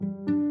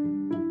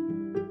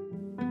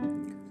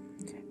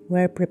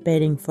We're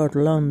preparing for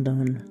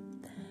London,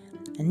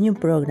 a new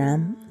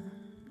program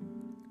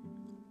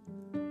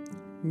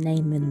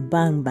named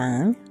Bang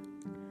Bang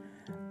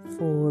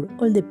for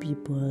all the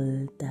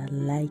people that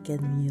like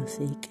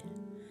music,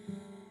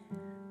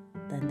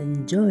 that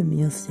enjoy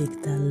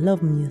music, that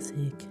love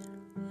music,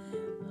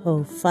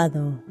 who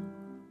follow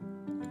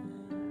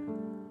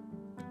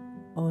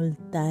all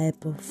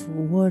type of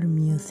world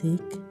music,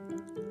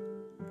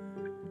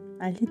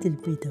 a little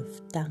bit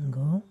of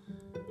tango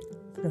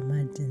from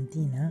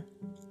Argentina,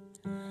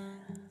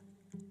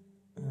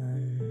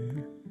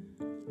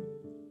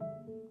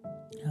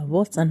 a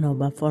bossa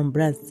nova from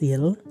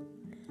Brazil,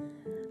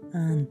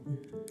 and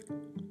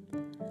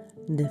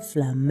the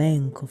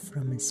flamenco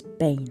from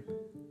Spain.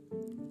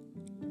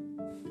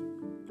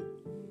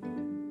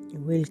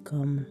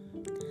 Welcome,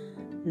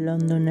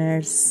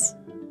 Londoners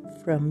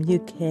from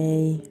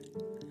UK,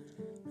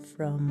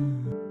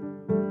 from